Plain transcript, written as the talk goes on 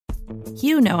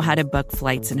You know how to book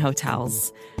flights and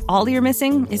hotels. All you're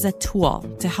missing is a tool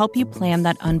to help you plan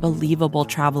that unbelievable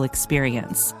travel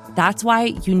experience. That's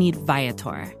why you need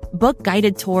Viator. Book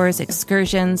guided tours,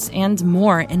 excursions, and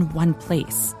more in one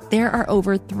place. There are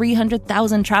over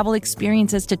 300,000 travel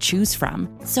experiences to choose from,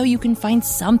 so you can find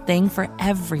something for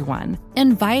everyone.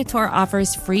 And Viator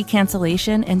offers free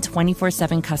cancellation and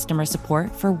 24/7 customer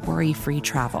support for worry-free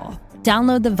travel.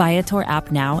 Download the Viator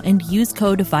app now and use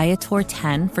code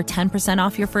Viator10 for 10%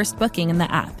 off your first booking in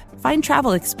the app. Find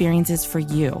travel experiences for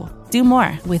you. Do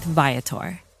more with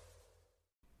Viator.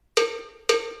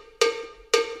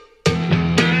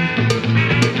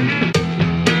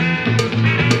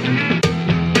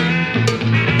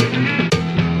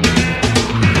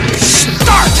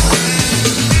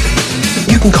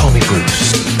 You can call me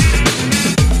Bruce.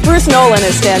 Bruce Nolan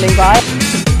is standing by.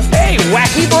 Hey,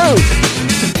 Wacky Bruce!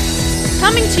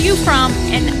 Coming to you from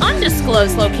an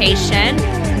undisclosed location,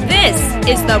 this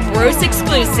is the Bruce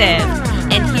Exclusive.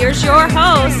 And here's your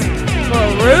host,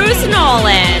 Bruce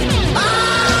Nolan.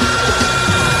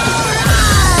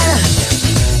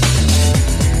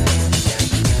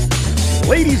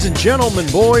 Ladies and gentlemen,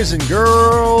 boys and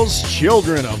girls,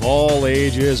 children of all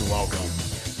ages, welcome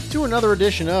to another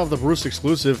edition of the Bruce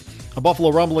Exclusive, a Buffalo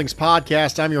Rumblings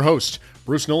podcast. I'm your host,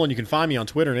 Bruce Nolan. You can find me on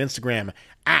Twitter and Instagram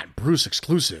at Bruce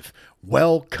Exclusive.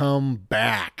 Welcome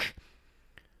back.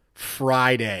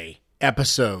 Friday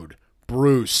episode,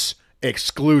 Bruce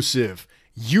Exclusive.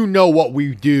 You know what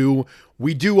we do.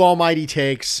 We do Almighty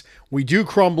Takes. We do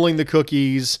Crumbling the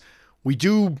Cookies. We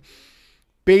do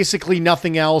basically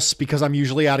nothing else because I'm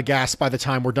usually out of gas by the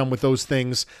time we're done with those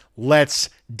things. Let's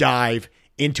dive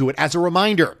into it. As a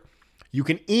reminder, you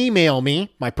can email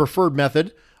me, my preferred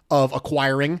method of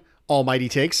acquiring Almighty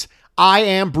Takes. I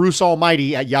am Bruce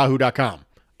Almighty at yahoo.com.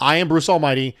 I am Bruce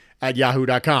Almighty at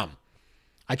yahoo.com.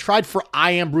 I tried for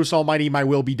I am Bruce Almighty, my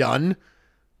will be done.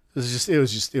 It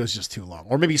was just too long.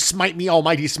 Or maybe Smite Me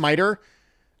Almighty Smiter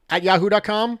at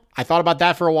yahoo.com. I thought about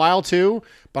that for a while too,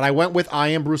 but I went with I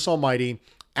am Bruce Almighty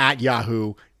at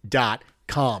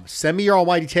yahoo.com. Send me your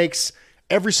Almighty Takes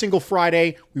every single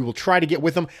Friday. We will try to get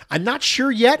with them. I'm not sure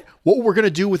yet what we're going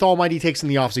to do with Almighty Takes in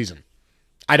the off season.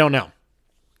 I don't know,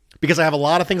 because I have a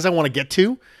lot of things I want to get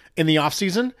to in the off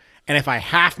season. And if I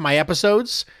half my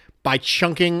episodes by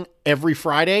chunking every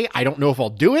Friday, I don't know if I'll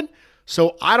do it.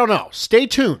 So I don't know. Stay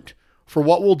tuned for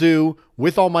what we'll do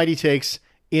with Almighty Takes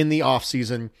in the off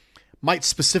season. Might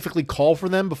specifically call for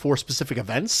them before specific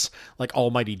events like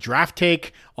Almighty Draft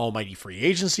Take, Almighty Free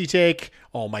Agency Take,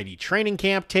 Almighty Training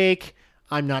Camp Take.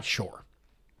 I'm not sure.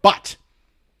 But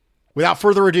without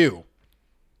further ado,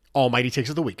 Almighty Takes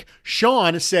of the Week.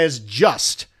 Sean says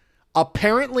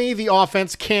apparently the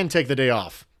offense can take the day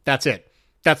off. That's it.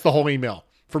 That's the whole email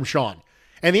from Sean.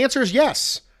 And the answer is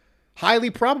yes.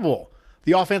 Highly probable.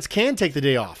 The offense can take the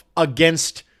day off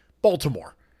against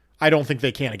Baltimore. I don't think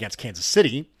they can against Kansas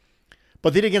City,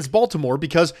 but they did against Baltimore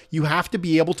because you have to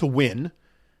be able to win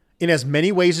in as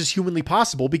many ways as humanly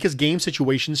possible because game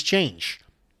situations change.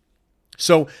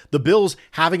 So the Bills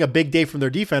having a big day from their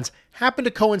defense happened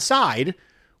to coincide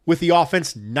with the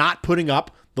offense not putting up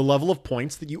the level of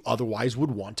points that you otherwise would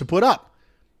want to put up.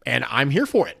 And I'm here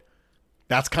for it.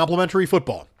 That's complimentary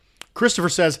football. Christopher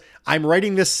says, I'm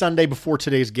writing this Sunday before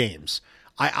today's games.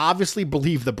 I obviously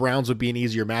believe the Browns would be an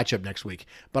easier matchup next week,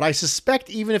 but I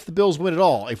suspect even if the Bills win it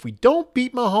all, if we don't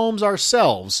beat Mahomes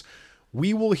ourselves,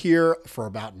 we will hear for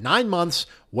about 9 months,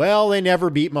 well, they never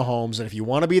beat Mahomes, and if you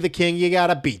want to be the king, you got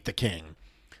to beat the king.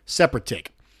 Separate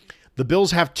take. The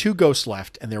Bills have 2 ghosts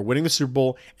left, and they're winning the Super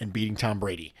Bowl and beating Tom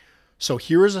Brady. So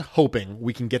here is hoping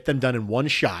we can get them done in one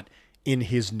shot in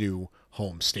his new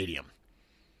home stadium.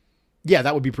 Yeah,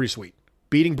 that would be pretty sweet.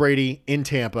 Beating Brady in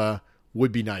Tampa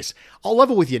would be nice. I'll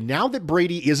level with you. Now that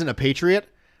Brady isn't a Patriot,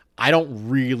 I don't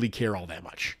really care all that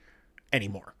much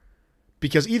anymore.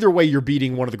 Because either way, you're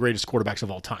beating one of the greatest quarterbacks of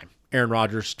all time. Aaron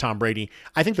Rodgers, Tom Brady.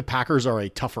 I think the Packers are a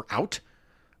tougher out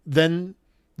than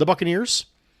the Buccaneers.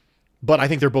 But I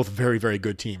think they're both very, very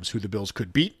good teams who the Bills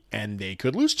could beat and they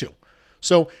could lose to.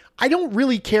 So I don't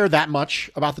really care that much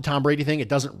about the Tom Brady thing. It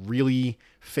doesn't really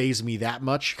faze me that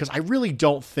much because I really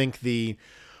don't think the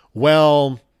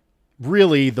Bills,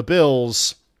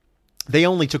 they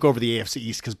only took over the AFC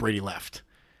East because Brady left.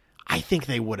 I think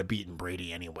they would have beaten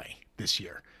Brady anyway this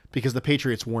year because the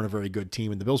Patriots weren't a very good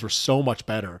team and the Bills were so much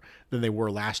better than they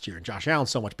were last year. And Josh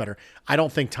Allen's so much better. I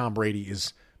don't think Tom Brady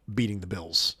is beating the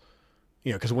Bills,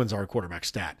 because wins are a quarterback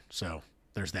stat. So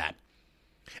there's that.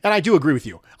 And I do agree with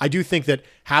you. I do think that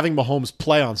having Mahomes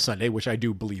play on Sunday, which I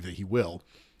do believe that he will,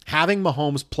 having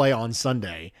Mahomes play on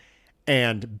Sunday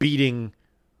and beating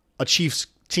a Chiefs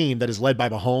team that is led by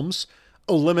Mahomes,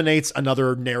 eliminates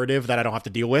another narrative that I don't have to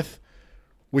deal with,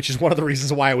 which is one of the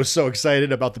reasons why I was so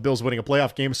excited about the Bills winning a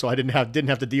playoff game, so I didn't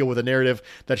have to deal with a narrative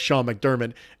that Sean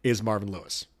McDermott is Marvin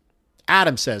Lewis.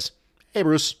 Adam says, "Hey,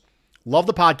 Bruce. Love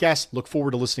the podcast. Look forward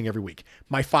to listening every week.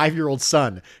 My 5-year-old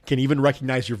son can even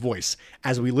recognize your voice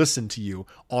as we listen to you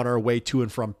on our way to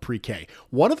and from pre-K."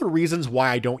 One of the reasons why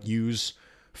I don't use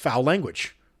foul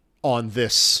language on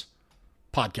this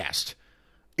podcast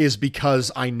is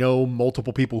because I know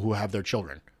multiple people who have their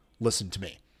children listen to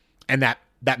me, and that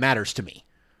matters to me.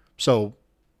 So,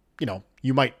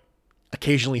 you might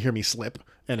occasionally hear me slip,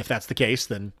 and if that's the case,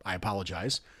 then I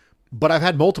apologize. But I've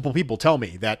had multiple people tell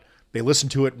me that they listen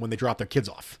to it when they drop their kids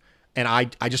off. And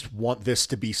I just want this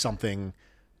to be something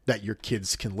that your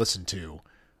kids can listen to.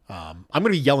 I'm going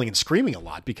to be yelling and screaming a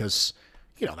lot because,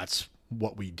 that's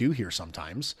what we do here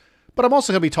sometimes. But I'm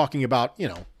also going to be talking about,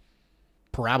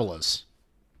 parabolas,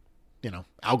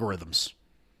 algorithms,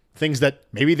 things that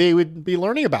maybe they would be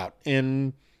learning about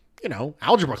in,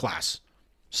 algebra class.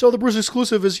 So the Bruce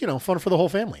exclusive is, fun for the whole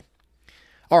family.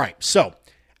 All right, so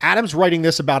Adam's writing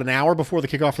this about an hour before the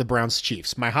kickoff of the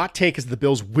Browns-Chiefs. My hot take is the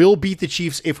Bills will beat the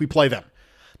Chiefs if we play them.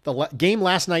 The game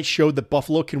last night showed that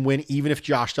Buffalo can win even if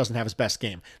Josh doesn't have his best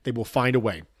game. They will find a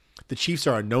way. The Chiefs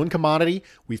are a known commodity.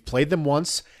 We've played them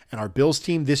once, and our Bills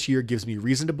team this year gives me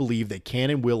reason to believe they can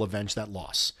and will avenge that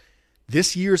loss.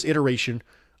 This year's iteration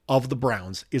of the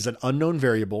Browns is an unknown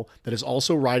variable that is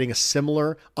also riding a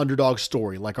similar underdog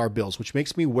story like our Bills, which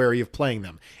makes me wary of playing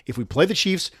them. If we play the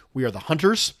Chiefs, we are the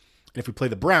hunters. And if we play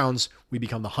the Browns, we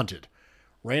become the hunted.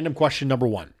 Random question number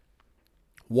 1.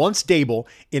 Once Dable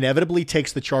inevitably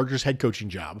takes the Chargers head coaching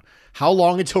job, how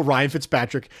long until Ryan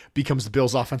Fitzpatrick becomes the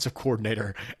Bills offensive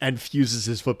coordinator and fuses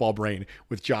his football brain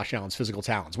with Josh Allen's physical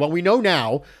talents? Well, we know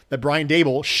now that Brian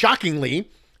Dable, shockingly,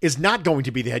 is not going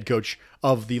to be the head coach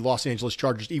of the Los Angeles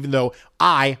Chargers, even though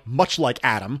I, much like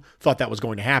Adam, thought that was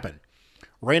going to happen.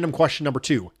 Random question number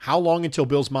 2. How long until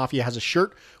Bills Mafia has a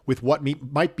shirt with what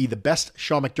might be the best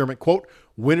Sean McDermott quote,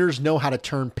 "Winners know how to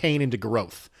turn pain into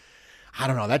growth"? I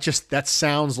don't know. That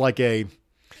sounds like a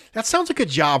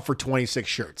job for 26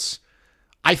 shirts.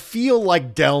 I feel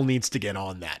like Dell needs to get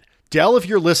on that. Dell, if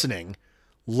you're listening,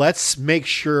 let's make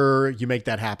sure you make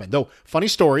that happen. Though, funny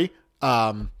story,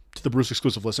 to the Bruce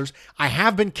exclusive listeners, I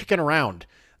have been kicking around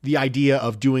the idea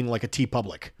of doing like a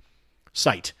TeePublic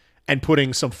site and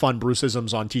putting some fun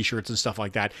Bruceisms on t-shirts and stuff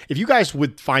like that. If you guys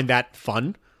would find that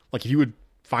fun, like if you would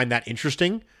find that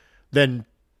interesting, then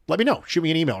let me know. Shoot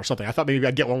me an email or something. I thought maybe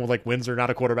I'd get one with like wins are not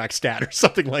a quarterback stat or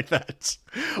something like that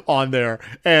on there.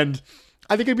 And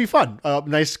I think it'd be fun. A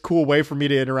nice, cool way for me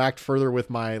to interact further with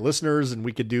my listeners, and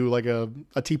we could do like a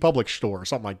TeePublic store or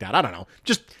something like that. I don't know.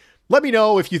 Just let me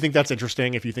know if you think that's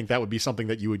interesting, if you think that would be something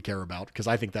that you would care about, because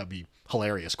I think that'd be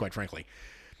hilarious, quite frankly.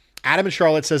 Adam in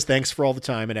Charlotte says, "Thanks for all the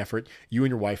time and effort you and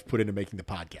your wife put into making the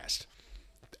podcast."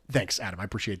 Thanks, Adam. I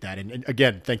appreciate that. And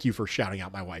again, thank you for shouting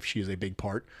out my wife. She is a big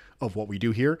part of what we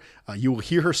do here. You will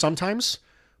hear her sometimes,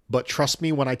 but trust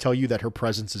me when I tell you that her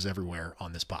presence is everywhere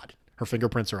on this pod. Her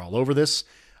fingerprints are all over this.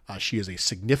 She is a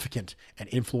significant and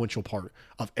influential part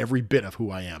of every bit of who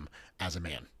I am as a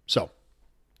man. So,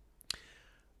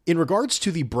 in regards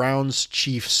to the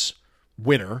Browns-Chiefs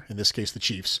winner, in this case the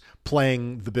Chiefs,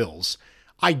 playing the Bills,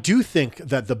 I do think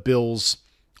that the Bills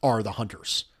are the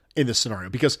hunters in this scenario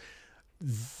because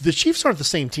the Chiefs aren't the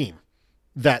same team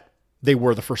that they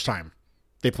were the first time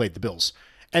they played the Bills.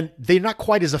 And they're not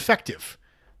quite as effective.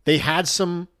 They had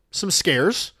some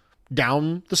scares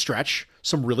down the stretch,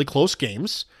 some really close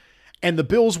games, and the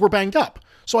Bills were banged up.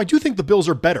 So I do think the Bills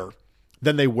are better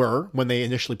than they were when they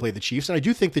initially played the Chiefs, and I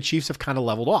do think the Chiefs have kind of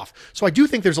leveled off. So I do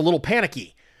think there's a little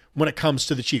panicky when it comes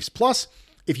to the Chiefs. Plus,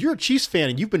 if you're a Chiefs fan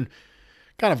and you've been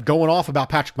kind of going off about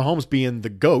Patrick Mahomes being the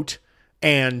GOAT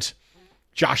and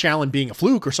Josh Allen being a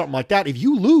fluke or something like that, if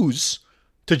you lose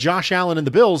to Josh Allen and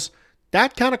the Bills,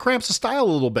 that kind of cramps the style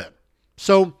a little bit.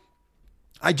 So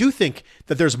I do think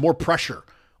that there's more pressure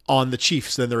on the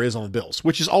Chiefs than there is on the Bills,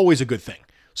 which is always a good thing.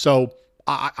 So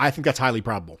I think that's highly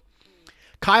probable.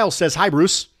 Kyle says, "Hi,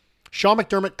 Bruce. Sean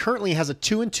McDermott currently has a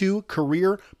 2-2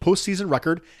 career postseason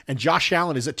record, and Josh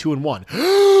Allen is at 2-1.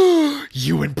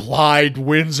 You implied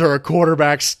wins are a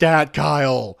quarterback stat,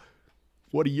 Kyle.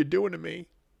 What are you doing to me?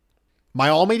 My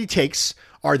almighty takes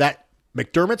are that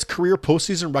McDermott's career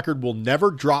postseason record will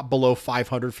never drop below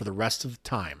 500 for the rest of the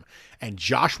time, and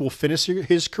Josh will finish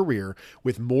his career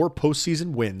with more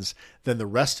postseason wins than the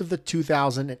rest of the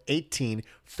 2018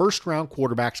 first-round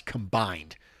quarterbacks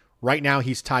combined. Right now,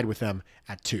 he's tied with them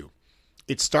at 2.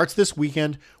 It starts this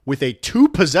weekend with a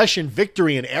 2-possession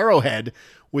victory in Arrowhead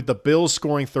with the Bills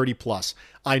scoring 30+.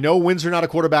 I know wins are not a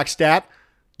quarterback stat.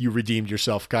 You redeemed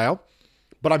yourself, Kyle.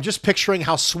 but I'm just picturing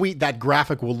how sweet that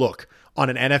graphic will look on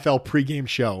an NFL pregame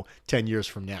show 10 years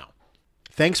from now.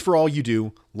 Thanks for all you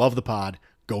do. Love the pod.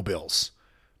 Go Bills.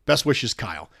 Best wishes,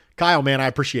 Kyle. Kyle, man, I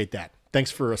appreciate that.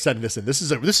 Thanks for sending this in. This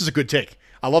is a good take.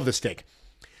 I love this take.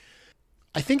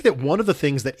 I think that one of the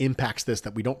things that impacts this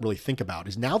that we don't really think about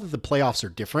is now that the playoffs are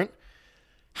different,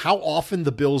 how often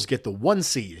the Bills get the 1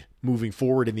 seed moving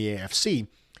forward in the AFC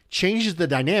changes the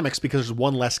dynamics because there's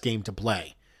one less game to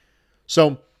play.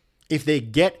 So if they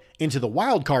get into the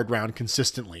wild card round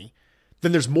consistently,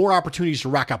 then there's more opportunities to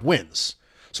rack up wins.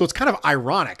 So it's kind of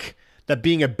ironic that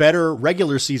being a better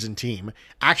regular season team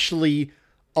actually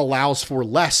allows for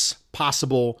less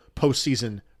possible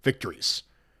postseason victories.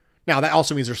 Now, that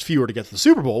also means there's fewer to get to the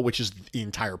Super Bowl, which is the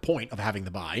entire point of having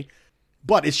the bye,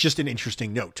 but it's just an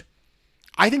interesting note.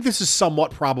 I think this is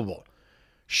somewhat probable.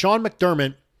 Sean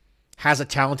McDermott has a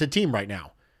talented team right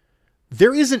now.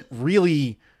 There isn't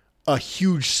really a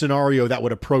huge scenario that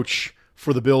would approach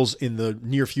for the Bills in the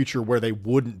near future where they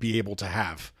wouldn't be able to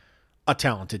have a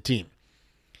talented team.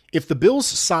 If the Bills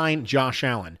sign Josh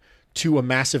Allen to a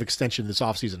massive extension this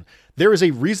offseason, there is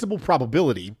a reasonable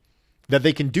probability that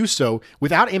they can do so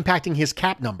without impacting his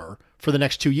cap number for the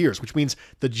next 2 years, which means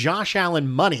the Josh Allen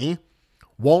money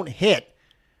won't hit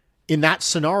in that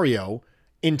scenario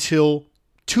until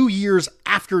 2 years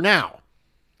after now.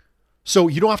 So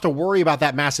you don't have to worry about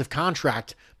that massive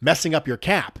contract messing up your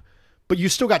cap, but you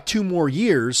still got 2 more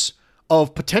years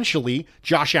of potentially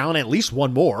Josh Allen, at least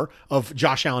 1 more of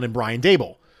Josh Allen and Brian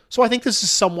Daboll. So I think this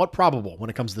is somewhat probable when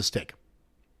it comes to this take.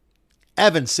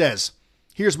 Evan says,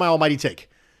 here's my almighty take.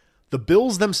 The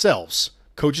Bills themselves,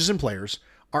 coaches and players,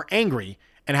 are angry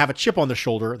and have a chip on their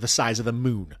shoulder the size of the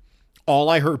moon. All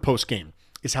I heard post-game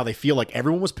is how they feel like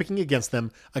everyone was picking against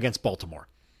them against Baltimore.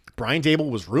 Brian Daboll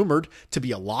was rumored to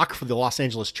be a lock for the Los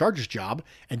Angeles Chargers job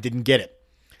and didn't get it.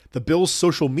 The Bills'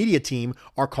 social media team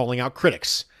are calling out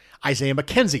critics. Isaiah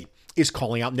McKenzie is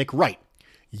calling out Nick Wright.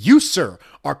 You, sir,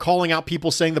 are calling out people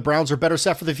saying the Browns are better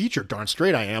set for the future. Darn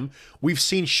straight I am. We've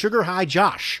seen Sugar High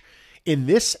Josh. In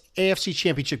this AFC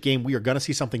Championship game, we are going to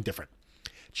see something different.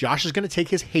 Josh is going to take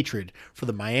his hatred for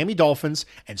the Miami Dolphins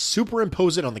and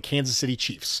superimpose it on the Kansas City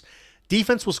Chiefs.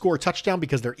 Defense will score a touchdown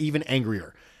because they're even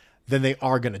angrier. Then they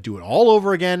are going to do it all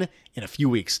over again in a few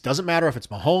weeks. Doesn't matter if it's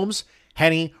Mahomes,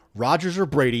 Henny, Rodgers, or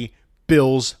Brady.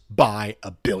 Bills by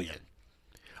 $1 billion.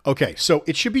 Okay, so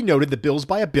it should be noted that Bills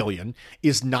by $1 billion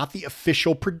is not the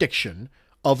official prediction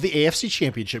of the AFC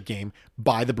Championship game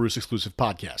by the Bruce Exclusive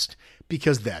Podcast,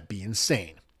 because that'd be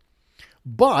insane.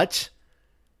 But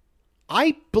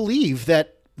I believe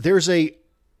that there's a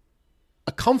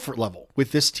comfort level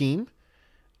with this team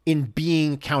in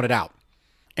being counted out.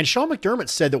 And Sean McDermott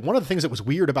said that one of the things that was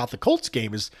weird about the Colts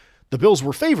game is the Bills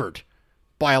were favored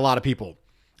by a lot of people.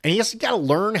 And he has got to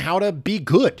learn how to be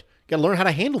good, got to learn how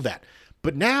to handle that.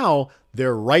 But now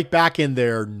they're right back in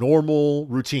their normal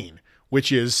routine,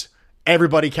 which is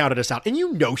everybody counted us out. And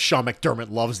you know Sean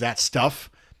McDermott loves that stuff.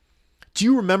 Do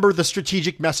you remember the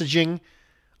strategic messaging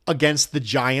against the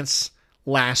Giants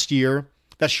last year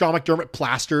that Sean McDermott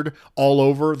plastered all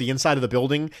over the inside of the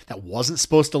building that wasn't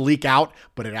supposed to leak out,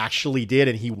 but it actually did,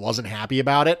 and he wasn't happy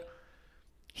about it?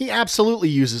 He absolutely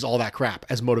uses all that crap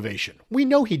as motivation. We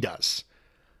know he does.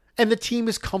 And the team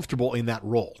is comfortable in that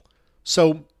role.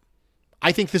 So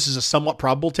I think this is a somewhat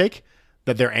probable take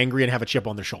that they're angry and have a chip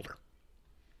on their shoulder.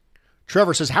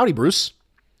 Trevor says, howdy, Bruce.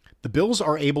 The Bills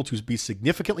are able to be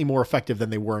significantly more effective than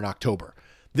they were in October.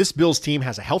 This Bills team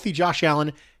has a healthy Josh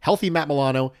Allen, healthy Matt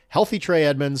Milano, healthy Trey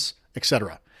Edmonds,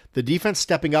 etc. The defense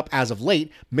stepping up as of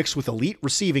late, mixed with elite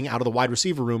receiving out of the wide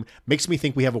receiver room, makes me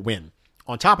think we have a win.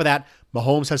 On top of that,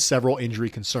 Mahomes has several injury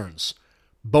concerns.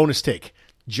 Bonus take.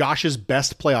 Josh's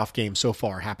best playoff game so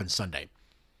far happened Sunday.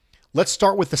 Let's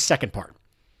start with the second part.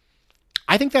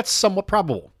 I think that's somewhat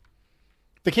probable.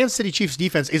 The Kansas City Chiefs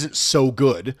defense isn't so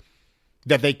good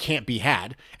that they can't be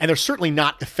had, and they're certainly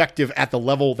not effective at the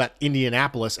level that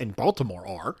Indianapolis and Baltimore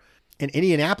are, and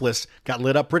Indianapolis got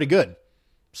lit up pretty good.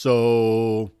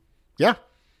 So, yeah,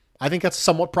 I think that's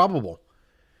somewhat probable.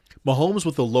 Mahomes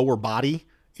with the lower body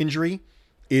injury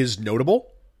is notable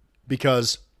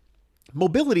because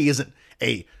mobility isn't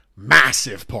a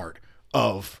massive part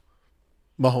of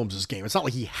Mahomes' game. It's not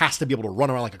like he has to be able to run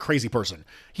around like a crazy person.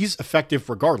 He's effective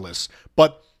regardless,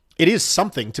 but it is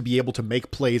something to be able to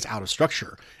make plays out of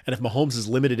structure. And if Mahomes is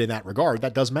limited in that regard,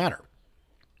 that does matter.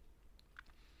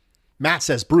 Matt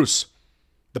says, Bruce,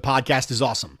 the podcast is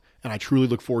awesome, and I truly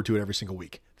look forward to it every single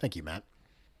week. Thank you, Matt.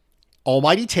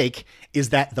 Almighty take is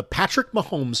that the Patrick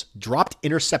Mahomes dropped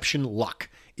interception luck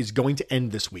is going to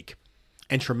end this week,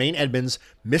 and Tremaine Edmonds'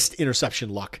 missed interception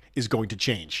luck is going to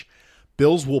change.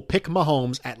 Bills will pick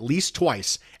Mahomes at least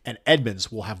twice, and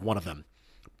Edmonds will have one of them.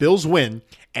 Bills win,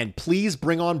 and please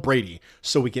bring on Brady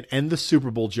so we can end the Super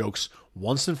Bowl jokes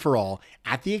once and for all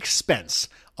at the expense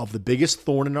of the biggest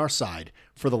thorn in our side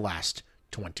for the last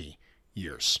 20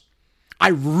 years. I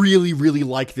really, really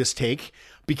like this take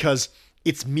because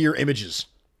it's mere images.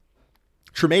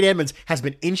 Tremaine Edmonds has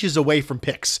been inches away from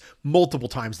picks multiple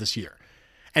times this year.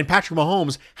 And Patrick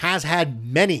Mahomes has had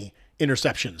many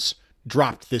interceptions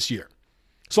dropped this year.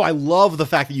 So I love the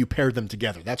fact that you paired them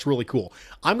together. That's really cool.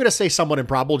 I'm going to say somewhat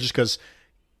improbable just because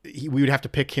we would have to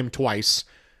pick him twice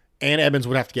and Edmonds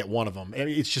would have to get one of them.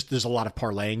 It's just there's a lot of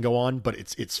parlaying go on, but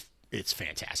it's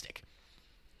fantastic.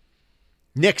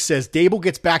 Nick says Dable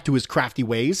gets back to his crafty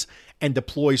ways and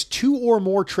deploys 2 or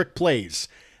more trick plays.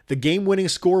 The game-winning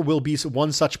score will be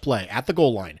one such play. At the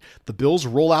goal line, the Bills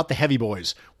roll out the heavy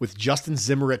boys with Justin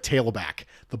Zimmer at tailback.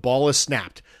 The ball is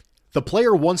snapped. The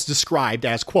player once described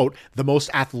as, quote, the most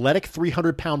athletic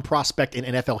 300-pound prospect in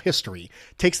NFL history,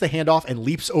 takes the handoff and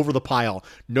leaps over the pile.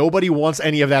 Nobody wants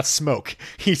any of that smoke.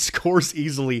 He scores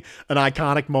easily, an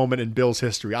iconic moment in Bills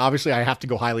history. Obviously, I have to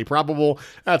go highly probable.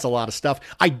 That's a lot of stuff.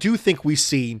 I do think we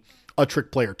see a trick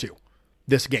play or two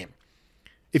this game.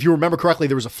 If you remember correctly,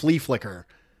 there was a flea flicker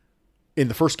in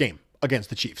the first game against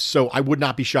the Chiefs, so I would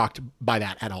not be shocked by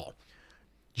that at all.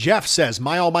 Jeff says,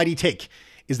 my almighty take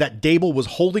is that Dable was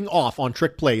holding off on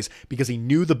trick plays because he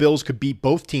knew the Bills could beat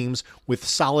both teams with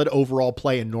solid overall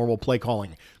play and normal play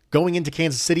calling. Going into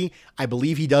Kansas City, I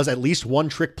believe he does at least one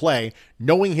trick play,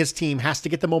 knowing his team has to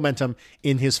get the momentum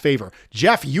in his favor.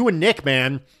 Jeff, you and Nick,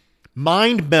 man,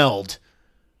 mind meld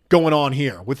going on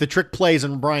here with the trick plays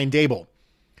and Brian Dable.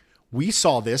 We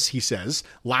saw this, he says,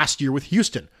 last year with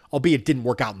Houston, albeit it didn't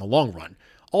work out in the long run.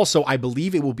 Also, I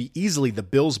believe it will be easily the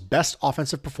Bills' best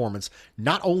offensive performance,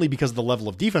 not only because of the level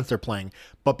of defense they're playing,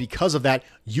 but because of that,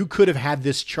 you could have had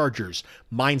this Chargers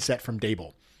mindset from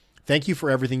Dable. Thank you for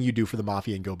everything you do for the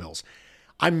Mafia and Go Bills.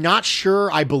 I'm not sure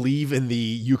I believe in the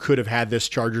you could have had this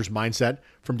Chargers mindset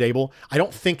from Dable. I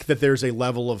don't think that there's a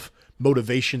level of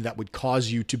motivation that would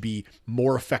cause you to be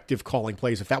more effective calling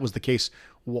plays. If that was the case,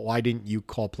 why didn't you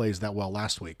call plays that well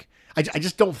last week? I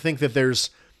just don't think that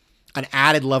there's an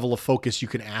added level of focus you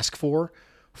can ask for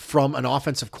from an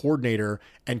offensive coordinator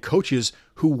and coaches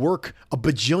who work a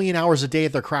bajillion hours a day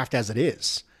at their craft as it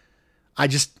is. I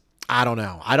don't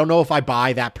know. I don't know if I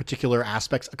buy that particular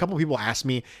aspect. A couple of people asked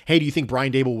me, hey, do you think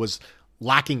Brian Dable was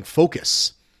lacking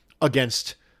focus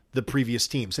against the previous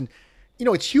teams? And, you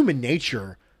know, it's human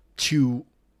nature to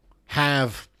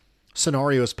have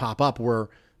scenarios pop up where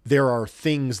there are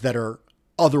things that are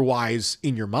otherwise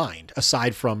in your mind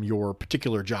aside from your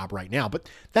particular job right now. But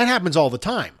that happens all the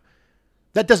time.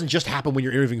 That doesn't just happen when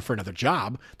you're interviewing for another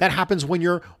job. That happens when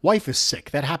your wife is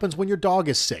sick. That happens when your dog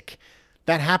is sick.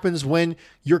 That happens when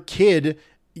your kid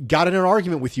got in an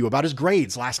argument with you about his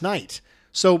grades last night.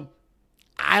 So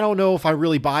I don't know if I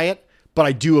really buy it, but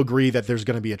I do agree that there's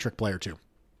going to be a trick play or two.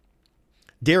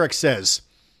 Derek says,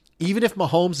 even if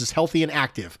Mahomes is healthy and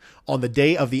active on the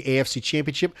day of the AFC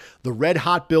Championship, the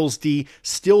red-hot Bills D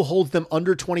still holds them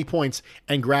under 20 points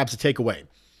and grabs a takeaway.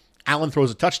 Allen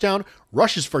throws a touchdown,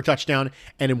 rushes for a touchdown,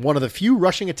 and in one of the few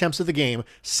rushing attempts of the game,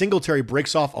 Singletary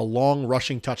breaks off a long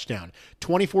rushing touchdown.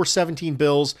 24-17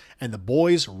 Bills, and the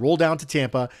boys roll down to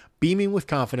Tampa, beaming with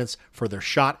confidence for their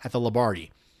shot at the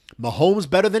Lombardi. Mahomes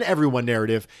better than everyone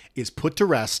narrative is put to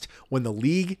rest when the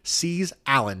league sees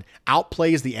Allen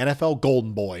outplays the NFL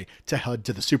Golden Boy to head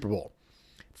to the Super Bowl.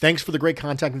 Thanks for the great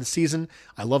content this season.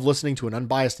 I love listening to an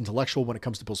unbiased intellectual when it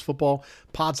comes to Bills football.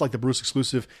 Pods like the Bruce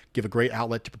Exclusive give a great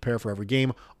outlet to prepare for every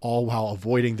game, all while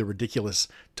avoiding the ridiculous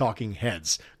talking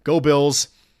heads. Go Bills.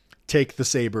 Take the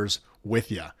Sabres with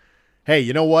ya. Hey,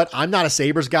 you know what? I'm not a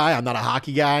Sabres guy. I'm not a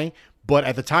hockey guy. But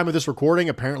at the time of this recording,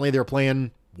 apparently they're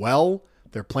playing well.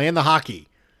 They're playing the hockey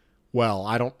well.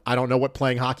 I don't know what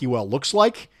playing hockey well looks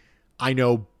like. I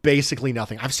know basically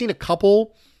nothing. I've seen a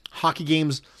couple hockey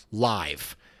games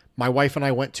live. My wife and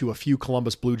I went to a few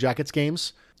Columbus Blue Jackets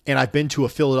games, and I've been to a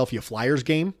Philadelphia Flyers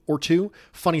game or two.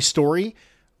 Funny story,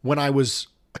 when I was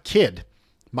a kid,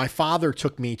 my father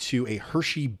took me to a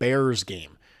Hershey Bears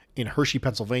game in Hershey,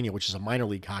 Pennsylvania, which is a minor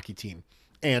league hockey team.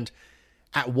 And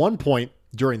at one point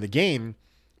during the game,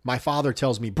 my father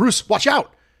tells me, Bruce, watch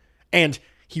out. And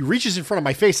he reaches in front of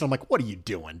my face, and I'm like, what are you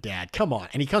doing, Dad? Come on.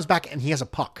 And he comes back, and he has a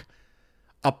puck.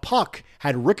 A puck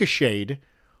had ricocheted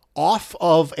off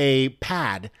of a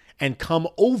pad and come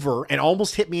over and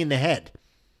almost hit me in the head.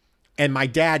 And my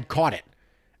dad caught it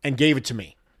and gave it to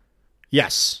me.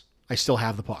 Yes, I still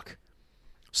have the puck.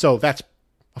 So that's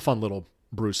a fun little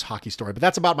Bruce hockey story, but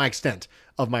that's about my extent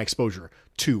of my exposure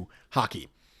to hockey.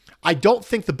 I don't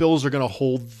think the Bills are going to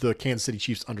hold the Kansas City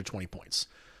Chiefs under 20 points.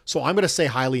 So I'm going to say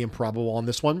highly improbable on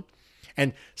this one.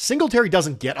 And Singletary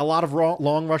doesn't get a lot of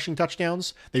long rushing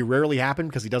touchdowns. They rarely happen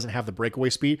because he doesn't have the breakaway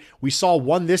speed. We saw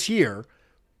one this year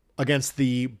against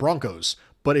the Broncos,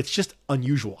 but it's just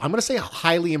unusual. I'm going to say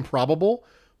highly improbable,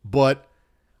 but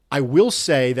I will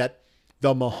say that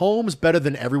the Mahomes better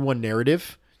than everyone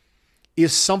narrative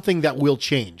is something that will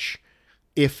change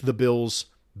if the Bills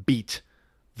beat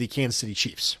the Kansas City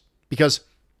Chiefs. Because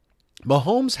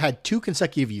Mahomes had 2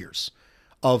 consecutive years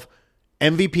of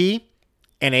MVP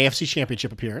and AFC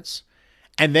Championship appearance,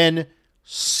 and then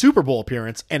Super Bowl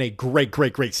appearance and a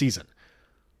great season.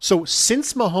 So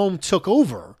since Mahomes took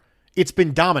over, it's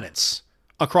been dominance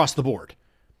across the board.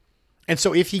 And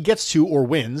so if he gets to or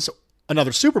wins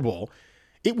another Super Bowl,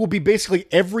 it will be basically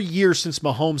every year since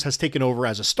Mahomes has taken over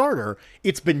as a starter,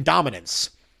 it's been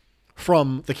dominance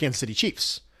from the Kansas City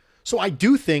Chiefs. So I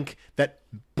do think that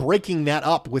breaking that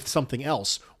up with something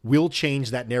else will change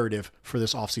that narrative for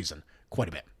this offseason quite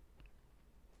a bit.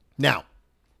 Now,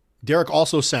 Derek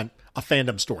also sent a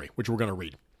fandom story, which we're going to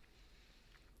read,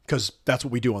 because that's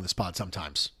what we do on this pod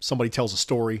sometimes. Somebody tells a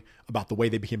story about the way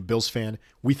they became a Bills fan.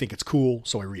 We think it's cool,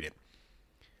 so I read it.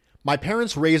 My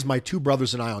parents raised my 2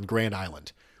 brothers and I on Grand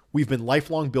Island. We've been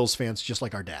lifelong Bills fans just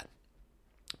like our dad.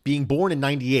 Being born in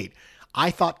 98,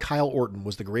 I thought Kyle Orton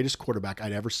was the greatest quarterback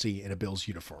I'd ever see in a Bills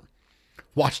uniform.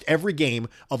 Watched every game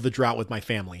of the drought with my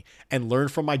family and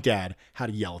learned from my dad how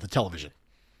to yell at the television.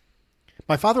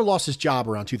 My father lost his job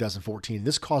around 2014, and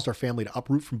this caused our family to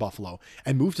uproot from Buffalo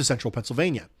and move to central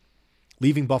Pennsylvania.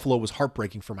 Leaving Buffalo was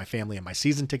heartbreaking for my family and my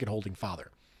season ticket holding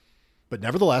father. But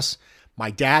nevertheless,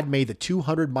 my dad made the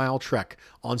 200-mile trek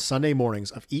on Sunday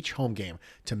mornings of each home game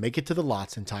to make it to the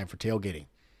lots in time for tailgating.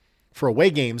 For away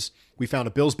games, we found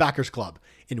a Bills Backers Club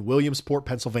in Williamsport,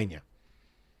 Pennsylvania.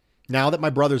 Now that my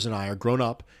brothers and I are grown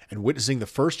up and witnessing the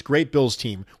first great Bills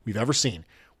team we've ever seen,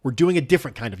 we're doing a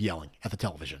different kind of yelling at the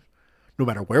television. No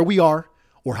matter where we are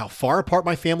or how far apart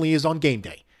my family is on game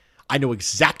day, I know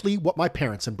exactly what my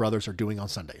parents and brothers are doing on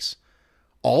Sundays.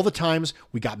 All the times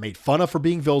we got made fun of for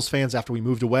being Bills fans after we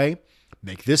moved away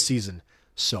make this season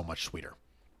so much sweeter.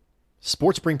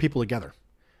 Sports bring people together,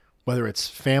 whether it's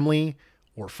family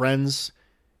or friends.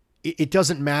 It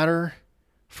doesn't matter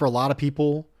for a lot of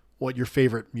people what your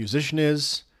favorite musician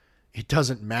is. It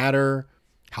doesn't matter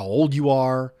how old you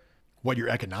are, what your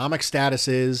economic status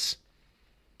is.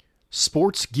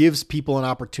 Sports gives people an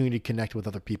opportunity to connect with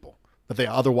other people that they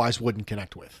otherwise wouldn't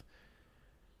connect with.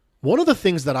 One of the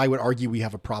things that I would argue we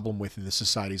have a problem with in this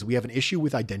society is we have an issue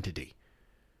with identity.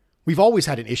 We've always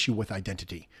had an issue with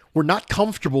identity. We're not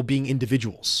comfortable being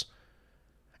individuals.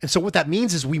 And so what that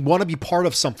means is we want to be part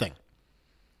of something.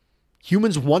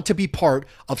 Humans want to be part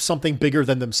of something bigger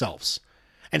than themselves.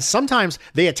 And sometimes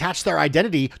they attach their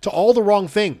identity to all the wrong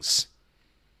things.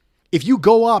 If you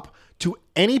go up to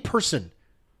any person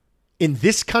in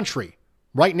this country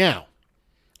right now,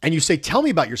 and you say, tell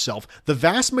me about yourself, the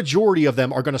vast majority of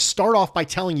them are going to start off by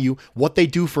telling you what they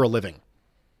do for a living.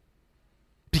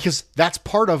 Because that's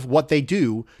part of what they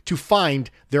do to find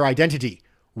their identity,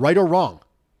 right or wrong.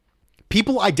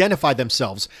 People identify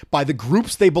themselves by the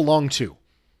groups they belong to.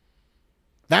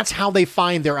 That's how they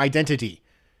find their identity.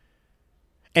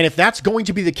 And if that's going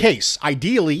to be the case,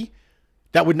 ideally,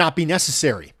 that would not be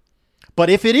necessary. But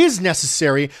if it is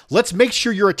necessary, let's make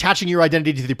sure you're attaching your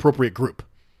identity to the appropriate group.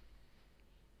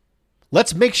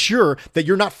 Let's make sure that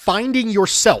you're not finding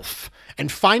yourself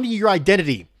and finding your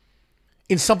identity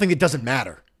in something that doesn't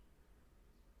matter.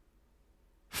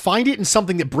 Find it in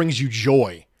something that brings you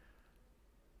joy.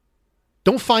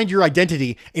 Don't find your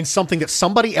identity in something that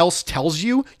somebody else tells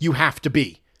you you have to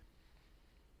be.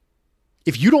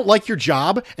 If you don't like your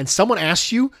job and someone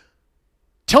asks you,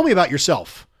 tell me about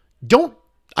yourself. Don't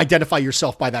identify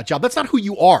yourself by that job. That's not who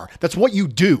you are. That's what you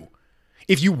do.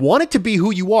 If you want it to be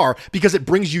who you are because it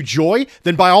brings you joy,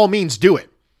 then by all means do it.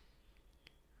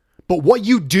 But what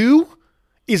you do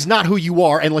is not who you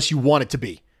are unless you want it to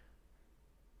be.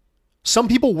 Some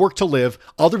people work to live,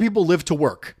 other people live to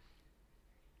work.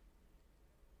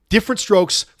 Different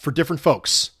strokes for different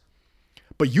folks.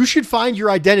 But you should find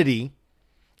your identity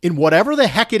in whatever the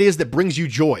heck it is that brings you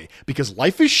joy, because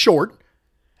life is short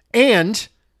and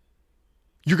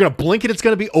you're going to blink and it's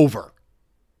going to be over.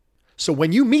 So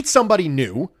when you meet somebody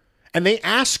new and they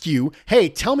ask you, hey,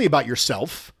 tell me about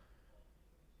yourself,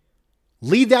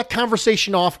 lead that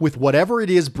conversation off with whatever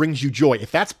it is brings you joy. If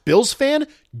that's Bills fan,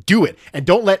 do it. And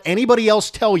don't let anybody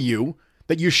else tell you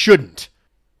that you shouldn't.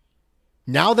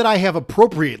 Now that I have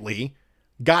appropriately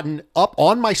gotten up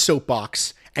on my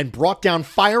soapbox and brought down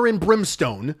fire and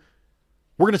brimstone,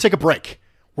 we're going to take a break.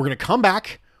 We're going to come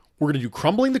back. We're going to do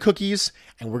crumbling the cookies,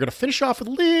 and we're going to finish off with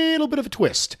a little bit of a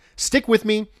twist. Stick with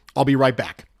me. I'll be right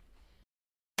back.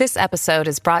 This episode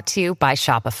is brought to you by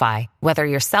Shopify. Whether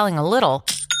you're selling a little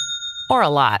or a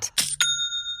lot,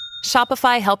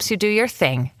 Shopify helps you do your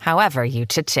thing, however you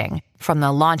cha-ching. From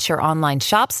the launch your online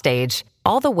shop stage,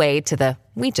 all the way to the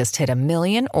we just hit 1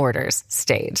 million orders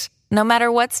stage. No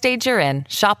matter what stage you're in,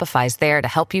 Shopify's there to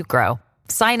help you grow.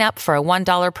 Sign up for a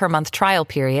 $1 per month trial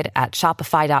period at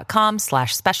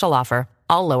shopify.com/special offer,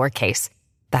 all lowercase.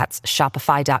 That's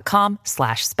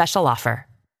shopify.com/special offer.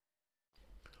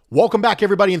 Welcome back,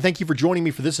 everybody, and thank you for joining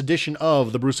me for this edition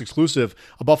of the Bruce Exclusive,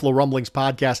 a Buffalo Rumblings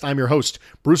podcast. I'm your host,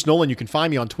 Bruce Nolan. You can find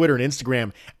me on Twitter and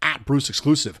Instagram at Bruce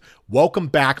Exclusive. Welcome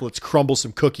back. Let's crumble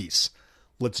some cookies.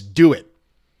 Let's do it.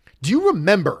 Do you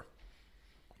remember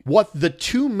what the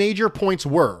two major points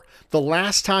were the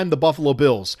last time the Buffalo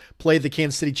Bills played the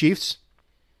Kansas City Chiefs?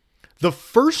 The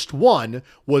first one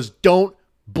was don't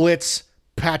blitz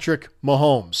Patrick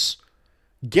Mahomes.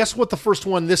 Guess what the first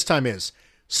one this time is?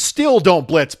 Still don't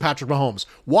blitz Patrick Mahomes.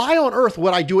 Why on earth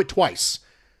would I do it twice?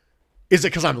 Is it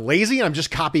because I'm lazy and I'm just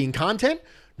copying content?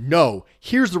 No,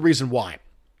 here's the reason why.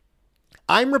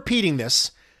 I'm repeating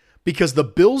this because the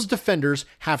Bills defenders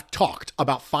have talked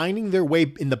about finding their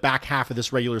way in the back half of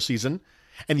this regular season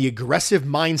and the aggressive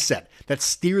mindset that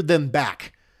steered them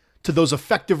back to those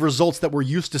effective results that we're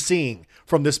used to seeing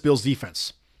from this Bills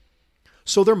defense.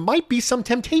 So there might be some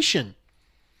temptation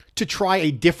to try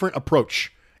a different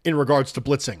approach in regards to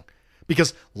blitzing.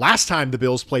 Because last time the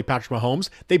Bills played Patrick Mahomes,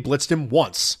 they blitzed him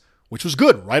once, which was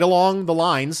good, right along the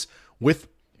lines with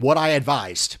what I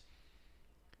advised.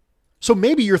 So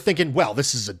maybe you're thinking, well,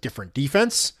 this is a different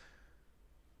defense.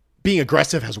 Being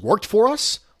aggressive has worked for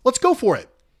us. Let's go for it.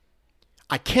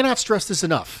 I cannot stress this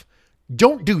enough.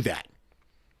 Don't do that.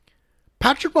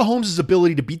 Patrick Mahomes'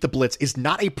 ability to beat the blitz is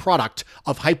not a product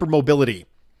of hypermobility.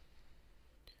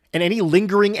 And any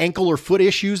lingering ankle or foot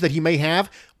issues that he may have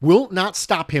will not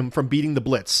stop him from beating the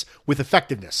blitz with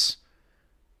effectiveness.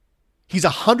 He's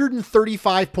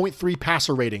 135.3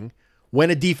 passer rating when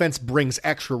a defense brings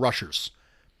extra rushers.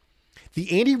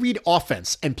 The Andy Reid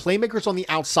offense and playmakers on the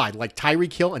outside like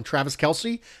Tyreek Hill and Travis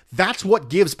Kelce, that's what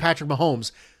gives Patrick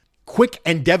Mahomes quick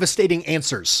and devastating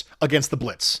answers against the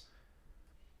blitz.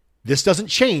 This doesn't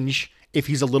change if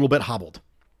he's a little bit hobbled.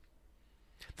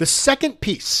 The second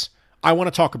piece I want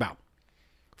to talk about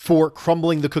for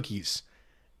crumbling the cookies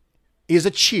is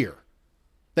a cheer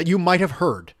that you might have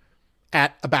heard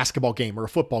at a basketball game or a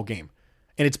football game.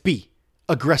 And it's be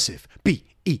aggressive.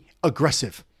 B-E,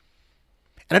 aggressive.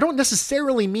 And I don't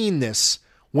necessarily mean this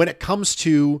when it comes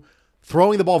to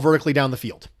throwing the ball vertically down the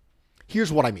field.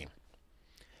 Here's what I mean.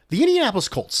 The Indianapolis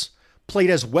Colts played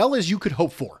as well as you could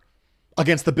hope for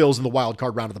against the Bills in the wild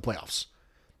card round of the playoffs.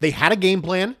 They had a game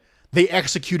plan. They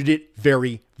executed it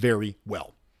very, very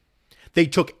well. They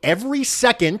took every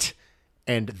second,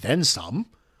 and then some,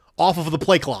 off of the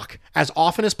play clock as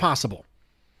often as possible.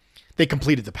 They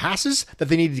completed the passes that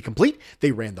they needed to complete.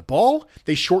 They ran the ball.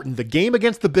 They shortened the game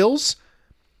against the Bills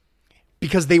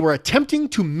because they were attempting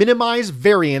to minimize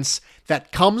variance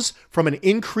that comes from an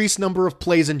increased number of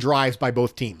plays and drives by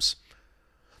both teams.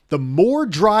 The more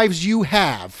drives you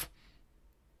have,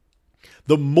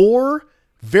 the more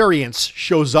variance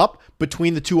shows up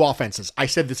between the two offenses. I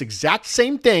said this exact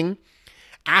same thing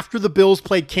after the Bills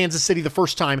played Kansas City the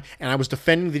first time, and I was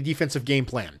defending the defensive game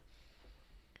plan.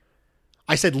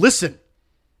 I said, listen,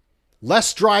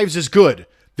 less drives is good.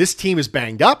 This team is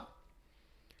banged up.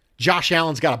 Josh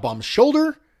Allen's got a bum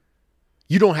shoulder.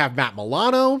 You don't have Matt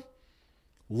Milano.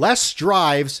 Less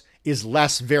drives is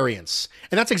less variance.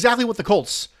 And that's exactly what the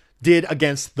Colts did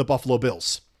against the Buffalo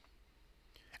Bills.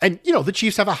 And, you know, the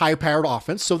Chiefs have a high-powered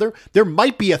offense, so there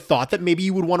might be a thought that maybe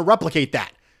you would want to replicate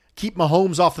that. Keep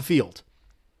Mahomes off the field.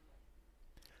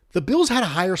 The Bills had a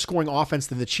higher scoring offense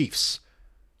than the Chiefs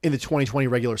in the 2020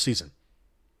 regular season.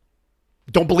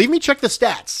 Don't believe me? Check the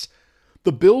stats.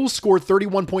 The Bills scored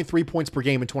 31.3 points per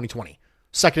game in 2020,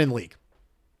 second in the league.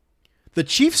 The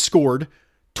Chiefs scored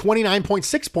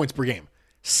 29.6 points per game,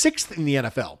 sixth in the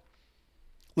NFL.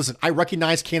 Listen, I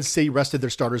recognize Kansas City rested their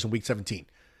starters in Week 17.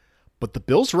 But the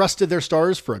Bills rested their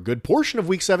starters for a good portion of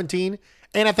Week 17,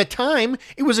 and at the time,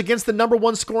 it was against the number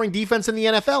one scoring defense in the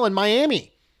NFL in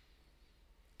Miami.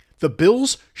 The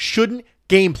Bills shouldn't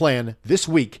game plan this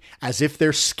week as if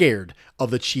they're scared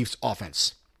of the Chiefs'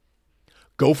 offense.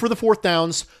 Go for the fourth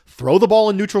downs, throw the ball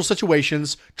in neutral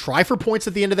situations, try for points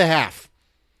at the end of the half.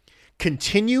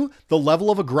 Continue the level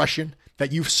of aggression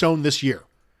that you've sown this year.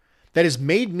 That has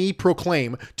made me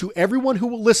proclaim to everyone who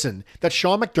will listen that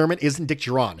Sean McDermott isn't Dick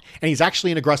Jauron, and he's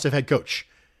actually an aggressive head coach.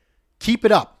 Keep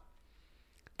it up.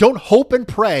 Don't hope and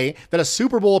pray that a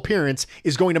Super Bowl appearance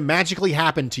is going to magically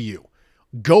happen to you.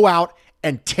 Go out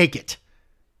and take it.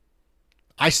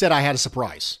 I said I had a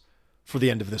surprise for the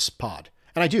end of this pod,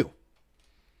 and I do.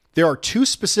 There are 2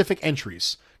 specific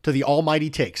entries to the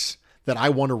Almighty Takes that I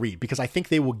want to read because I think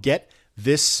they will get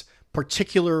this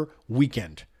particular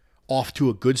weekend off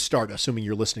to a good start, assuming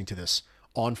you're listening to this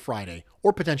on Friday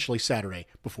or potentially Saturday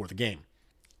before the game.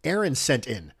 Aaron sent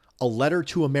in a letter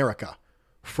to America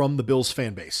from the Bills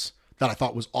fan base that I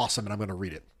thought was awesome, and I'm going to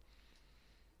read it.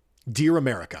 Dear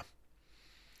America,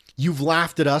 you've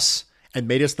laughed at us and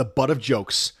made us the butt of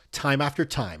jokes time after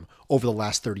time over the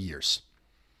last 30 years.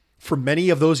 For many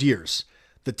of those years,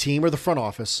 the team or the front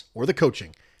office or the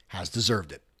coaching has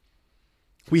deserved it.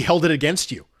 We held it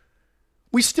against you.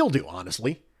 We still do,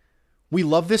 honestly. We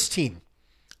love this team,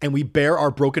 and we bear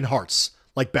our broken hearts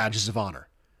like badges of honor.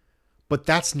 But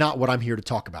that's not what I'm here to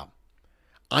talk about.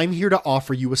 I'm here to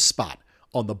offer you a spot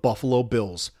on the Buffalo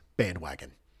Bills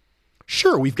bandwagon.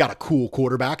 Sure, we've got a cool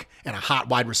quarterback and a hot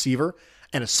wide receiver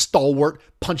and a stalwart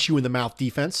punch-you-in-the-mouth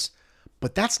defense,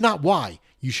 but that's not why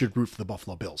you should root for the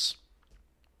Buffalo Bills.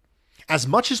 As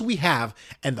much as we have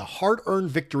and the hard-earned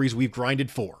victories we've grinded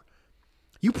for,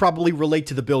 you probably relate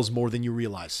to the Bills more than you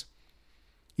realize.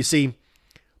 You see,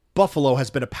 Buffalo has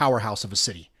been a powerhouse of a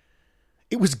city.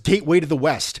 It was gateway to the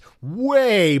West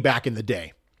way back in the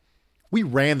day. We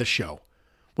ran the show.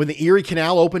 When the Erie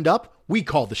Canal opened up, we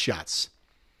called the shots.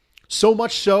 So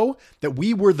much so that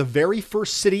we were the very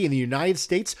first city in the United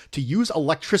States to use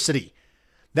electricity.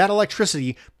 That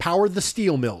electricity powered the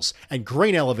steel mills and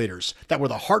grain elevators that were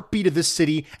the heartbeat of this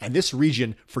city and this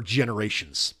region for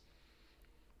generations.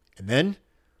 And then,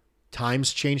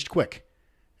 times changed quick,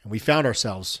 and we found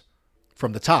ourselves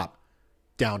from the top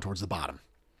down towards the bottom.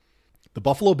 The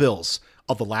Buffalo Bills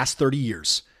of the last 30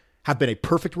 years have been a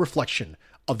perfect reflection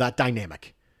of that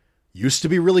dynamic. Used to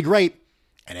be really great,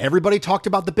 and everybody talked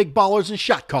about the big ballers and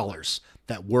shot callers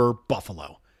that were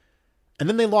Buffalo. And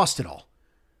then they lost it all.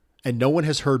 And no one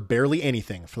has heard barely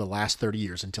anything for the last 30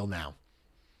 years until now.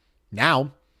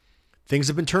 Now, things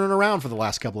have been turning around for the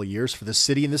last couple of years for this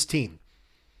city and this team.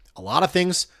 A lot of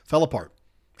things fell apart.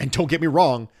 And don't get me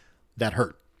wrong, that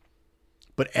hurt.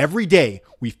 But every day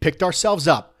we've picked ourselves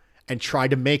up and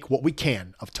tried to make what we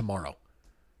can of tomorrow.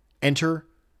 Enter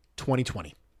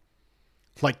 2020.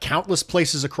 Like countless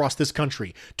places across this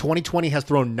country, 2020 has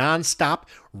thrown nonstop,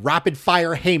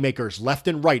 rapid-fire haymakers left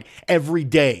and right every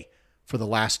day for the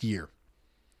last year.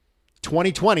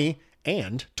 2020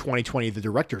 and 2020 the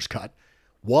director's cut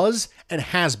was and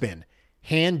has been,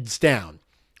 hands down,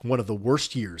 one of the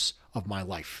worst years of my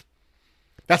life.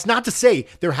 That's not to say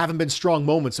there haven't been strong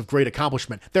moments of great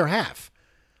accomplishment. There have.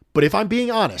 But if I'm being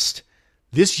honest,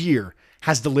 this year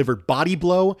has delivered body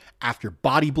blow after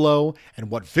body blow,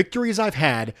 and what victories I've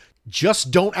had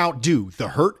just don't outdo the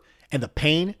hurt and the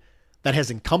pain that has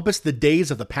encompassed the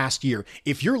days of the past year.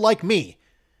 If you're like me,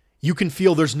 you can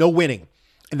feel there's no winning,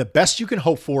 and the best you can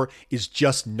hope for is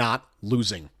just not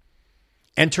losing.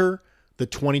 Enter the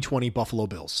 2020 Buffalo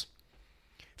Bills.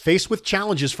 Faced with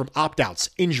challenges from opt-outs,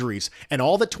 injuries, and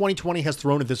all that 2020 has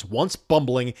thrown at this once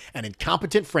bumbling and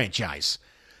incompetent franchise,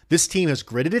 this team has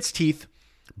gritted its teeth,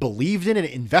 believed in and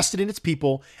invested in its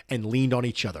people, and leaned on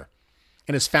each other,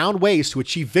 and has found ways to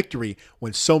achieve victory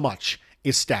when so much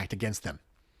is stacked against them.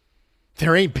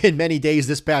 There ain't been many days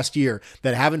this past year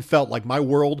that haven't felt like my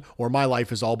world or my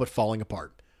life is all but falling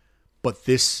apart. But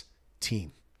this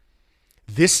team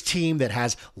that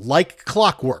has, like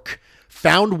clockwork,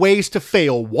 found ways to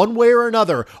fail one way or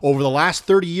another over the last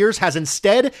 30 years has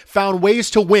instead found ways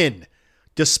to win,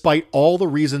 despite all the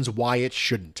reasons why it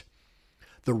shouldn't.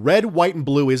 The red, white, and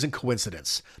blue isn't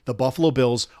coincidence. The Buffalo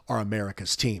Bills are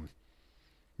America's team.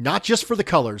 Not just for the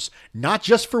colors, not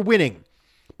just for winning,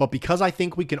 but because I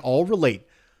think we can all relate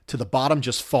to the bottom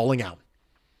just falling out.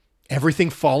 Everything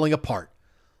falling apart.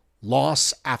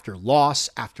 Loss after loss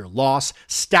after loss,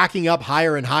 stacking up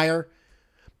higher and higher.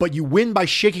 But you win by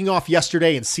shaking off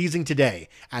yesterday and seizing today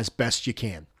as best you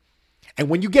can. And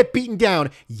when you get beaten down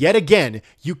yet again,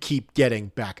 you keep getting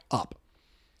back up.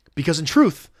 Because in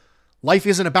truth, life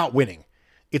isn't about winning.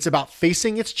 It's about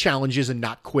facing its challenges and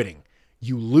not quitting.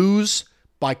 You lose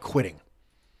by quitting.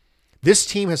 This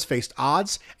team has faced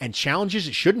odds and challenges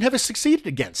it shouldn't have succeeded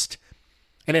against.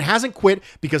 And it hasn't quit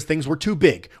because things were too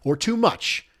big or too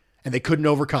much and they couldn't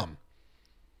overcome.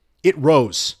 It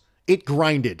rose. It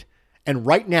grinded. And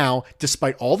right now,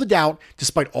 despite all the doubt,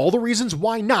 despite all the reasons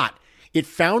why not, it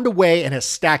found a way and has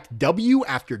stacked W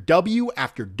after W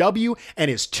after W and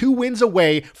is 2 wins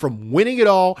away from winning it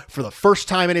all for the first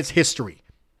time in its history.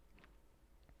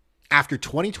 After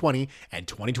 2020 and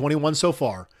 2021 so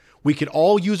far, we could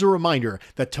all use a reminder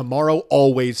that tomorrow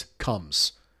always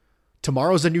comes.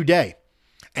 Tomorrow's a new day,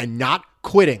 and not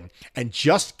quitting and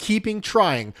just keeping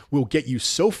trying will get you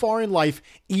so far in life,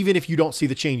 even if you don't see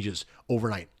the changes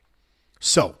overnight.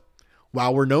 So,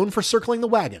 while we're known for circling the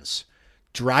wagons,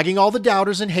 dragging all the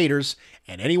doubters and haters,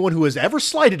 and anyone who has ever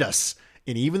slighted us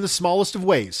in even the smallest of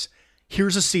ways,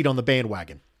 here's a seat on the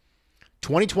bandwagon.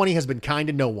 2020 has been kind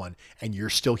to no one, and you're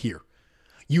still here.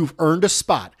 You've earned a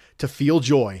spot to feel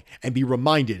joy and be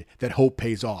reminded that hope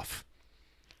pays off.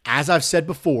 As I've said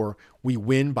before, we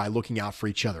win by looking out for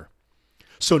each other.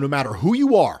 So no matter who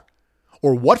you are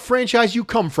or what franchise you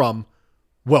come from,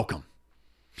 welcome.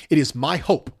 It is my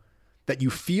hope that you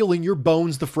feel in your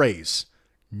bones the phrase,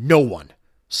 no one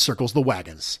circles the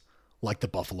wagons like the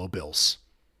Buffalo Bills.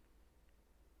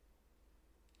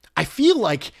 I feel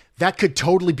like that could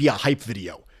totally be a hype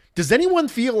video. Does anyone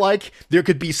feel like there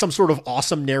could be some sort of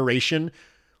awesome narration,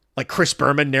 like Chris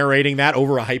Berman narrating that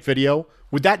over a hype video?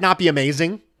 Would that not be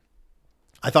amazing?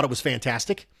 I thought it was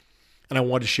fantastic, and I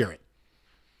wanted to share it.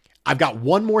 I've got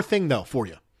one more thing, though, for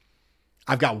you.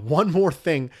 I've got one more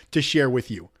thing to share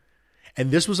with you.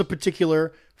 And this was a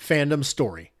particular fandom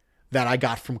story that I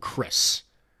got from Chris.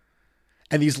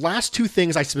 And these last two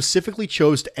things I specifically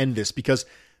chose to end this because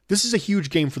this is a huge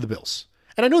game for the Bills.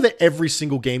 And I know that every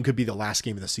single game could be the last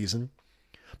game of the season,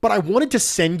 but I wanted to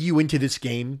send you into this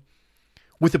game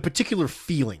with a particular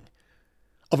feeling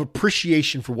of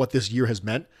appreciation for what this year has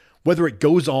meant, whether it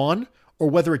goes on or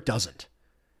whether it doesn't.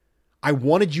 I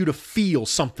wanted you to feel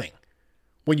something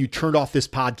when you turned off this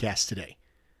podcast today.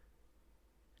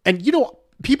 And you know,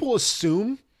 people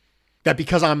assume that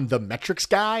because I'm the metrics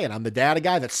guy and I'm the data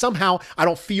guy, that somehow I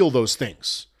don't feel those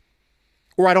things.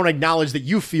 Or I don't acknowledge that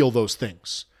you feel those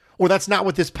things. Or that's not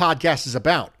what this podcast is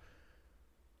about.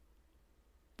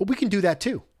 But we can do that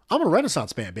too. I'm a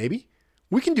Renaissance man, baby.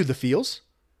 We can do the feels.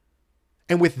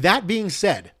 And with that being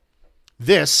said,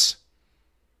 this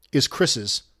is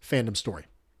Chris's fandom story.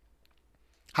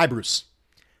 Hi, Bruce.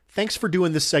 Thanks for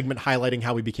doing this segment highlighting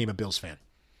how we became a Bills fan.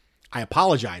 I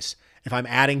apologize if I'm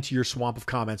adding to your swamp of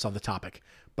comments on the topic,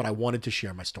 but I wanted to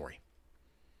share my story.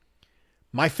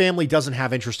 My family doesn't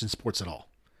have interest in sports at all,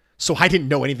 so I didn't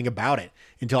know anything about it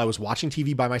until I was watching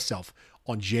TV by myself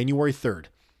on January 3rd,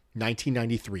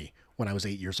 1993, when I was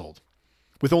 8 years old.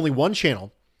 With only one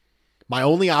channel, my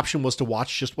only option was to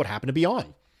watch just what happened to be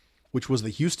on, which was the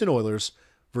Houston Oilers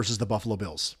versus the Buffalo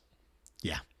Bills.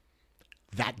 Yeah,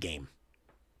 that game.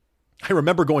 I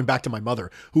remember going back to my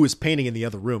mother, who was painting in the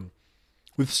other room,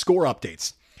 with score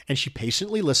updates, and she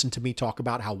patiently listened to me talk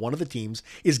about how one of the teams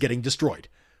is getting destroyed.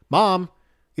 Mom,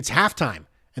 it's halftime,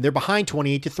 and they're behind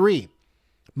 28-3.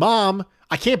 Mom,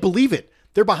 I can't believe it.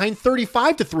 They're behind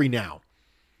 35-3 now.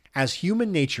 As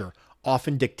human nature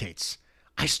often dictates,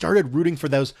 I started rooting for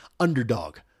those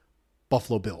underdog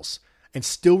Buffalo Bills, and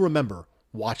still remember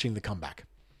watching the comeback.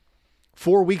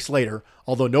 4 weeks later,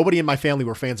 although nobody in my family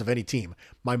were fans of any team,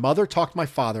 my mother talked my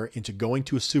father into going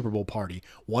to a Super Bowl party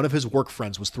one of his work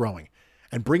friends was throwing,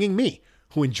 and bringing me,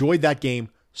 who enjoyed that game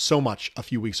so much a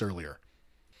few weeks earlier.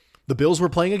 The Bills were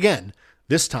playing again,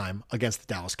 this time against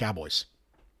the Dallas Cowboys.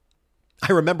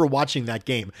 I remember watching that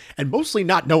game and mostly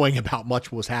not knowing about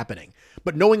much was happening,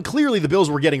 but knowing clearly the Bills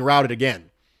were getting routed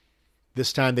again.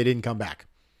 This time they didn't come back.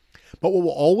 But what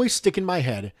will always stick in my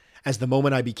head as the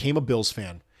moment I became a Bills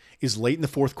fan is late in the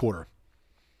fourth quarter.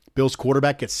 Bills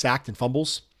quarterback gets sacked and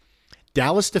fumbles.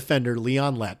 Dallas defender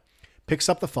Leon Lett picks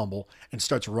up the fumble and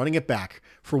starts running it back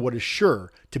for what is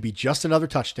sure to be just another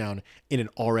touchdown in an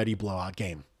already blowout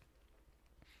game.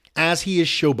 As he is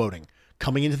showboating,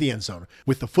 coming into the end zone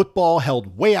with the football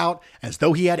held way out as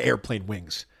though he had airplane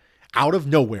wings, out of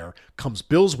nowhere comes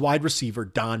Bills wide receiver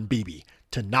Don Beebe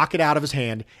to knock it out of his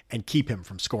hand and keep him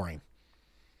from scoring.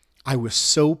 I was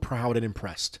so proud and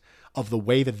impressed of the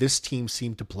way that this team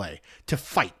seemed to play, to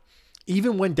fight,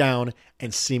 even when down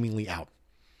and seemingly out.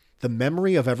 The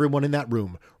memory of everyone in that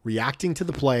room reacting to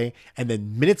the play and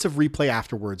then minutes of replay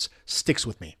afterwards sticks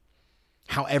with me.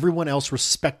 How everyone else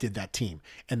respected that team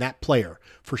and that player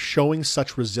for showing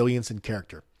such resilience and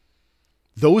character.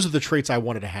 Those are the traits I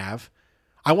wanted to have.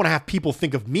 I want to have people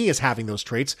think of me as having those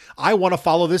traits. I want to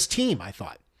follow this team, I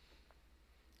thought.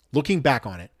 Looking back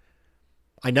on it,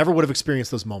 I never would have experienced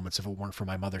those moments if it weren't for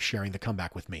my mother sharing the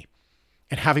comeback with me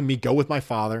and having me go with my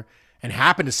father and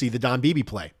happen to see the Don Beebe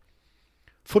play.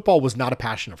 Football was not a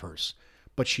passion of hers,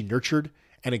 but she nurtured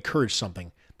and encouraged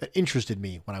something that interested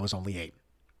me when I was only 8.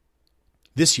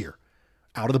 This year,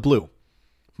 out of the blue,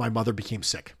 my mother became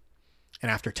sick. And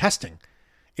after testing,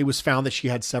 it was found that she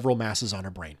had several masses on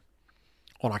her brain.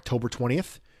 On October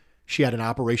 20th, she had an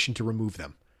operation to remove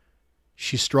them.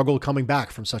 She struggled coming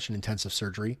back from such an intensive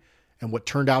surgery, and what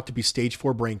turned out to be stage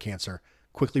 4 brain cancer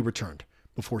quickly returned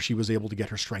before she was able to get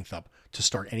her strength up to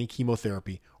start any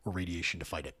chemotherapy or radiation to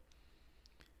fight it.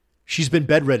 She's been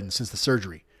bedridden since the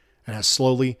surgery and has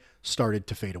slowly started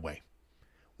to fade away.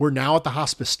 We're now at the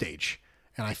hospice stage,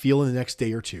 and I feel in the next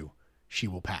day or two, she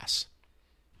will pass.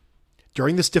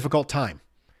 During this difficult time,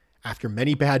 after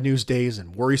many bad news days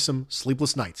and worrisome,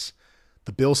 sleepless nights,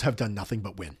 the Bills have done nothing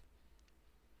but win.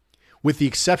 With the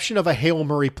exception of a Hail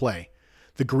Murray play,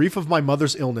 the grief of my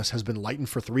mother's illness has been lightened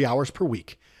for 3 hours per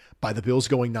week by the Bills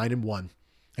going 9-1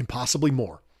 and possibly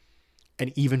more,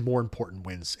 and even more important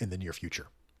wins in the near future.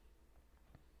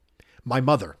 My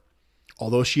mother,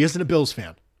 although she isn't a Bills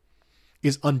fan,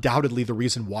 is undoubtedly the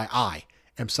reason why I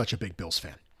am such a big Bills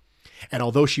fan. And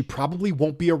although she probably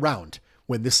won't be around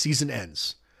when this season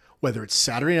ends, whether it's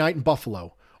Saturday night in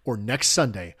Buffalo or next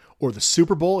Sunday or the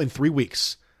Super Bowl in 3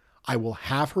 weeks, I will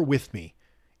have her with me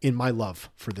in my love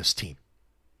for this team.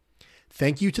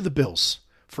 Thank you to the Bills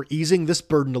for easing this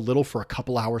burden a little for a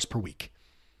couple hours per week.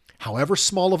 However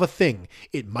small of a thing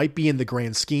it might be in the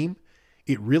grand scheme,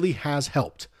 it really has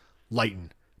helped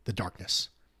lighten the darkness.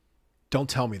 Don't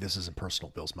tell me this isn't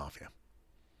personal, Bills Mafia.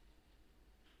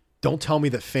 Don't tell me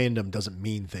that fandom doesn't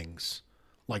mean things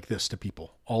like this to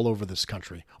people all over this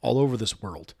country, all over this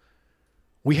world.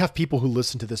 We have people who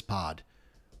listen to this pod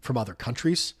from other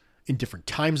countries, in different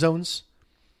time zones,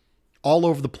 all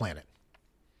over the planet.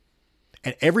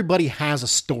 And everybody has a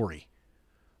story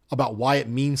about why it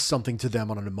means something to them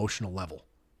on an emotional level.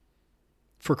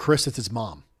 For Chris, it's his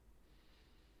mom.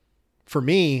 For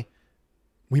me,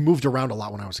 we moved around a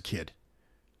lot when I was a kid.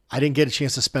 I didn't get a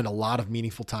chance to spend a lot of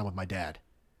meaningful time with my dad.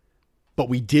 But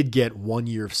we did get 1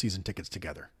 year of season tickets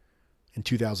together in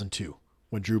 2002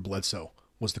 when Drew Bledsoe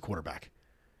was the quarterback.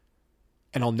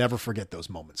 And I'll never forget those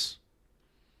moments.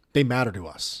 They matter to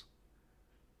us.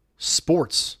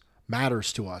 Sports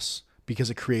matters to us because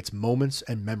it creates moments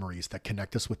and memories that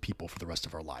connect us with people for the rest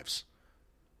of our lives.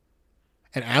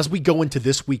 And as we go into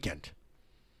this weekend,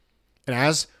 and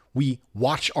as we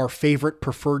watch our favorite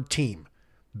preferred team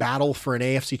battle for an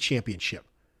AFC championship,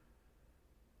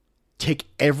 take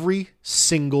every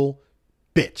single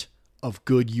bit of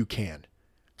good you can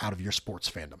out of your sports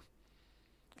fandom.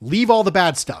 Leave all the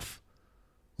bad stuff.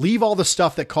 Leave all the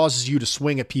stuff that causes you to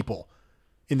swing at people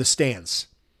in the stands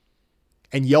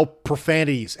and yell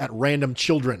profanities at random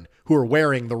children who are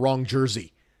wearing the wrong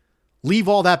jersey. Leave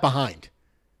all that behind.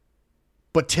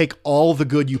 But take all the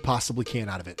good you possibly can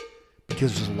out of it,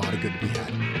 because there's a lot of good to be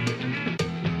had.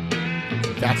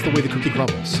 That's the way the cookie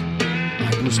crumbles.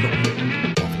 I'm Bruce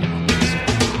Nolan.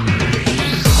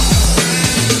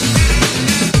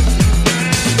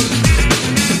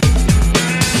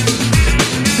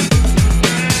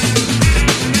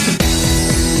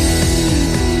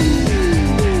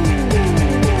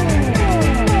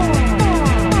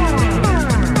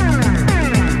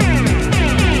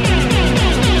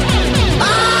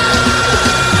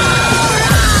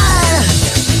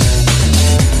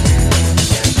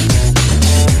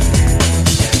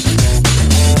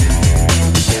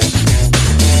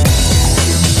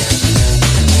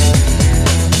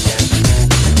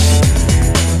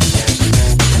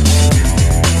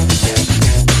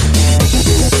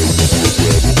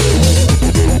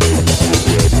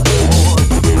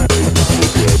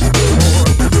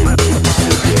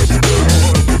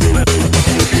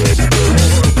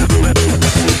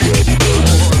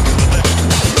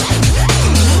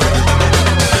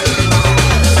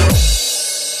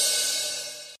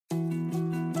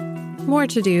 More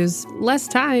to-dos, less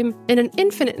time, and an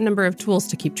infinite number of tools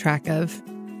to keep track of.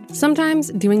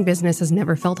 Sometimes doing business has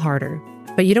never felt harder,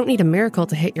 but you don't need a miracle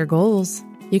to hit your goals.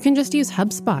 You can just use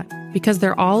HubSpot, because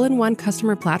their all-in-one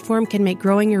customer platform can make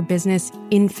growing your business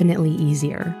infinitely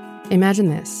easier. Imagine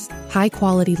this: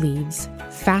 high-quality leads,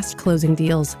 fast closing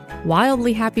deals,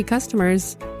 wildly happy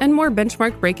customers, and more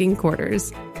benchmark-breaking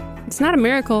quarters. It's not a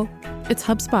miracle, it's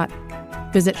HubSpot.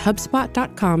 Visit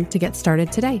HubSpot.com to get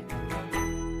started today.